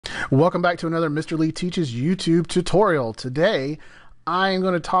Welcome back to another Mr. Lee Teaches YouTube tutorial. Today, I am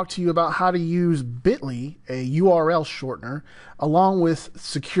going to talk to you about how to use Bitly, a URL shortener, along with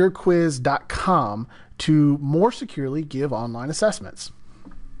securequiz.com to more securely give online assessments.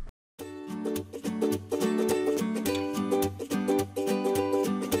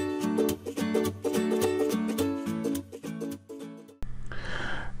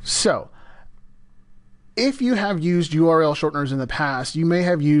 So, if you have used URL shorteners in the past, you may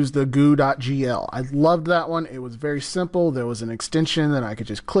have used the goo.gl. I loved that one. It was very simple. There was an extension that I could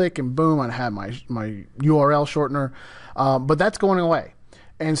just click and boom, I had my URL shortener. But that's going away.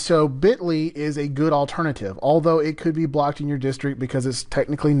 And so Bitly is a good alternative, although it could be blocked in your district because it's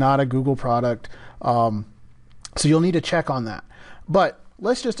technically not a Google product. So you'll need to check on that. But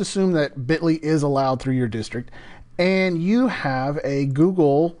let's just assume that Bitly is allowed through your district and you have a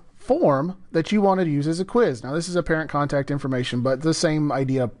Google form that you want to use as a quiz. Now this is a parent contact information, but the same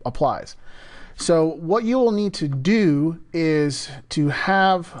idea applies. So what you will need to do is to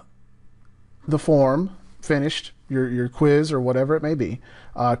have the form finished, your quiz or whatever it may be,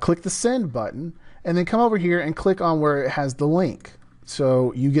 click the send button and then come over here and click on where it has the link.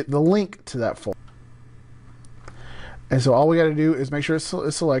 So you get the link to that form. And so all we got to do is make sure it's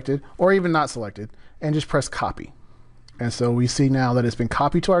selected or even not selected and just press copy. And so we see now that it's been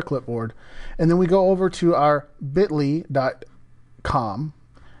copied to our clipboard. And then we go over to our bit.ly.com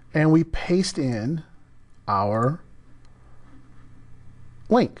and we paste in our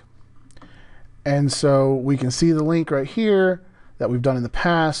link. And so we can see the link right here that we've done in the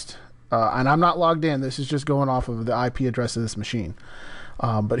past. And I'm not logged in. This is just going off of the IP address of this machine.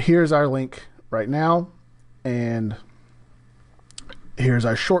 But here's our link right now. And here's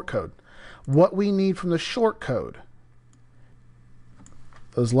our short code. What we need from the short code,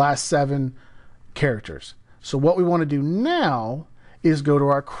 those last 7 characters. So what we want to do now is go to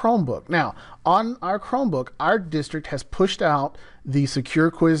our Chromebook. Now, on our Chromebook, our district has pushed out the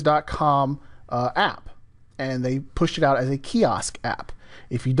securequiz.com app, and they pushed it out as a kiosk app.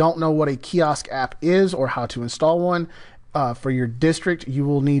 If you don't know what a kiosk app is or how to install one for your district, you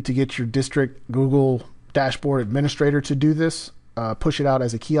will need to get your district Google dashboard administrator to do this, push it out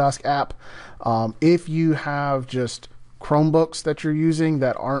as a kiosk app. If you have just Chromebooks that you're using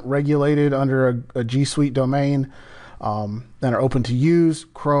that aren't regulated under a G Suite domain that are open to use,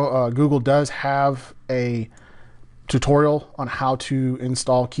 Google does have a tutorial on how to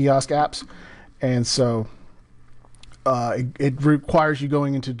install kiosk apps, and so it requires you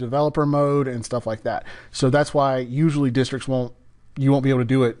going into developer mode and stuff like that. So that's why usually districts you won't be able to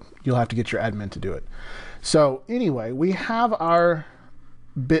do it. You'll have to get your admin to do it. So anyway, we have our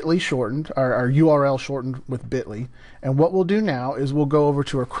Bitly shortened, our URL shortened with Bitly, and what we'll do now is we'll go over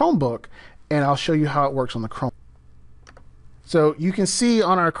to our Chromebook and I'll show you how it works on the Chrome. So you can see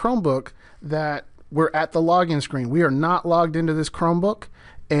on our Chromebook that we're at the login screen. We are not logged into this Chromebook,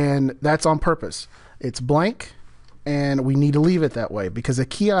 and that's on purpose. It's blank and we need to leave it that way because a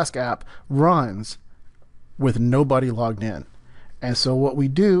kiosk app runs with nobody logged in. And so what we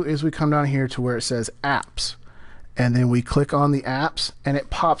do is we come down here to where it says apps. And then we click on the apps and it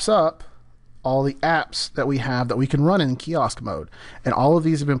pops up all the apps that we have that we can run in kiosk mode. And all of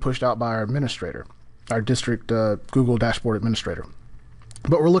these have been pushed out by our administrator, our district Google dashboard administrator.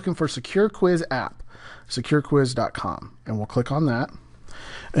 But we're looking for Secure Quiz app, securequiz.com. And we'll click on that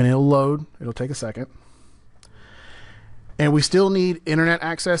and it'll load. It'll take a second. And we still need internet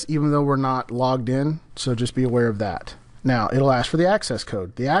access even though we're not logged in. So just be aware of that. Now, it'll ask for the access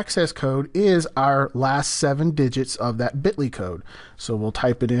code. The access code is our last 7 digits of that Bitly code. So we'll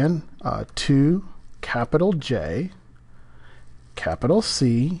type it in, 2, capital J, capital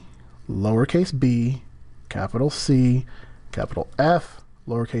C, lowercase b, capital C, capital F,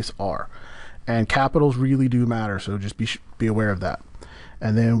 lowercase r. And capitals really do matter, so just be aware of that.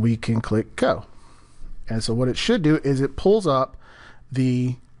 And then we can click go. And so what it should do is it pulls up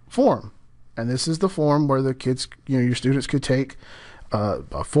the form. And this is the form where the kids, your students could take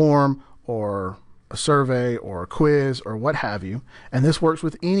a form or a survey or a quiz or what have you. And this works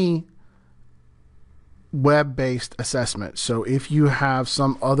with any web-based assessment. So if you have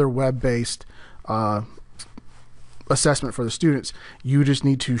some other web-based assessment for the students, you just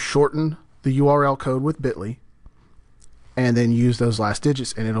need to shorten the URL code with Bitly and then use those last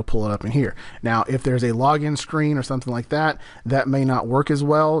digits and it'll pull it up in here. Now, if there's a login screen or something like that, that may not work as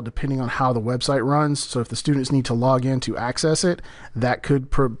well depending on how the website runs. So if the students need to log in to access it, that could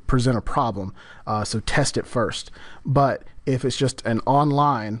present a problem. So test it first. But if it's just an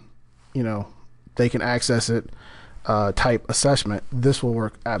online, they can access it type assessment, this will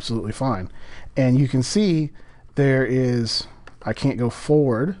work absolutely fine. And you can see there is, I can't go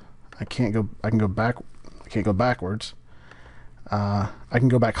forward I can't go. I can go back. I can't go backwards. I can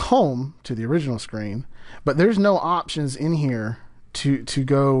go back home to the original screen, but there's no options in here to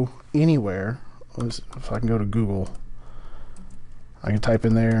go anywhere. If I can go to Google, I can type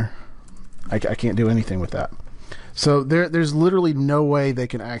in there. I can't do anything with that. So there's literally no way they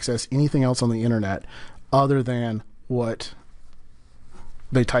can access anything else on the internet other than what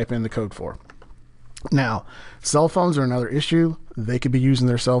they type in the code for. Now, cell phones are another issue. They could be using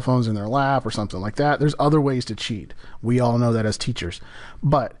their cell phones in their lap or something like that. There's other ways to cheat. We all know that as teachers.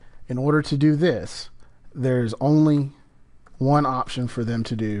 But in order to do this, there's only one option for them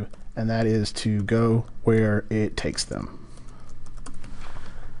to do, and that is to go where it takes them,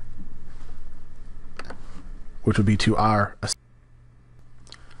 which would be to our.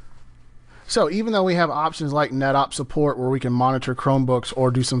 So even though we have options like NetOps support where we can monitor Chromebooks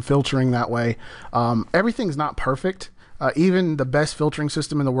or do some filtering that way, everything's not perfect. Even the best filtering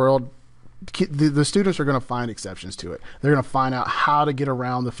system in the world, the students are going to find exceptions to it. They're going to find out how to get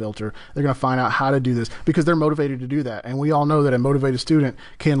around the filter. They're going to find out how to do this because they're motivated to do that. And we all know that a motivated student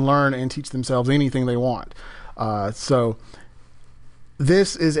can learn and teach themselves anything they want. So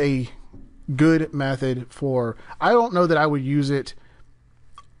this is a good method for, I don't know that I would use it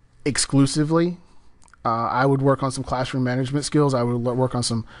exclusively. I would work on some classroom management skills. I would work on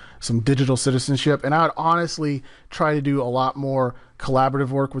some digital citizenship, and I would honestly try to do a lot more collaborative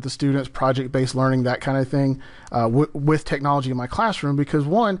work with the students, project-based learning, that kind of thing, with technology in my classroom, because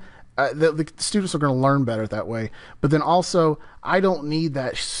one, the students are going to learn better that way. But then also, I don't need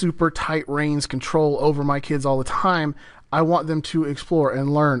that super tight reins control over my kids all the time. I want them to explore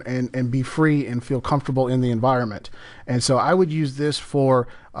and learn and be free and feel comfortable in the environment. And so I would use this for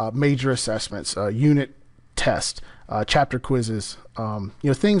major assessments, unit tests, chapter quizzes,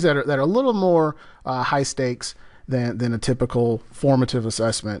 things that are a little more high stakes than a typical formative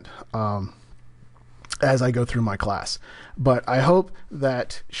assessment as I go through my class. But I hope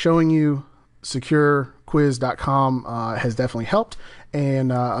that showing you securequiz.com has definitely helped,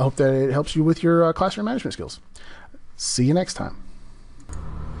 and I hope that it helps you with your classroom management skills. See you next time.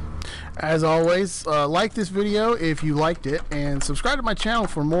 As always, like this video if you liked it, and subscribe to my channel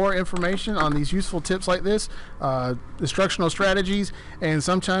for more information on these useful tips like this, instructional strategies, and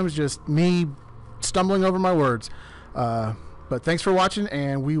sometimes just me stumbling over my words. But thanks for watching,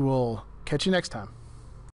 and we will catch you next time.